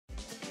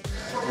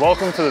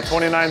Welcome to the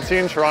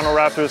 2019 Toronto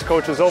Raptors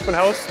Coaches Open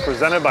House,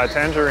 presented by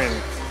Tangerine.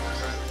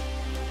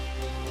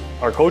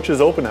 Our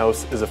Coaches Open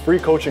House is a free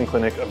coaching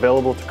clinic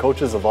available to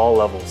coaches of all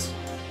levels.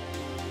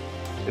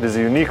 It is a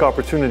unique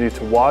opportunity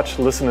to watch,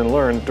 listen, and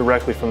learn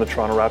directly from the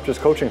Toronto Raptors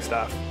coaching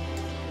staff.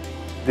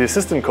 The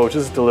assistant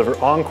coaches deliver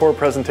on-court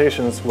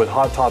presentations with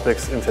hot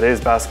topics in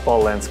today's basketball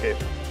landscape.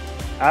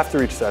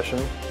 After each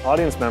session,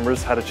 audience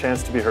members had a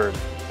chance to be heard,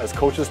 as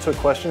coaches took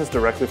questions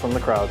directly from the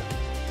crowd.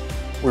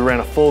 We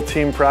ran a full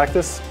team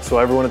practice, so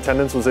everyone in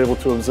attendance was able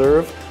to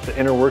observe the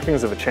inner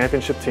workings of a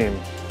championship team.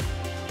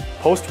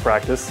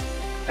 Post-practice,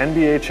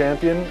 NBA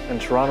champion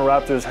and Toronto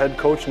Raptors head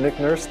coach Nick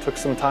Nurse took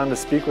some time to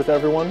speak with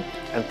everyone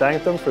and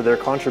thank them for their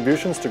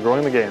contributions to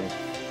growing the game.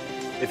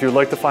 If you'd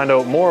like to find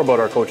out more about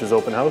our Coaches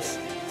Open House,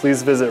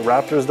 please visit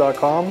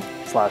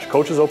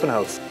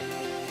raptors.com/coachesopenhouse.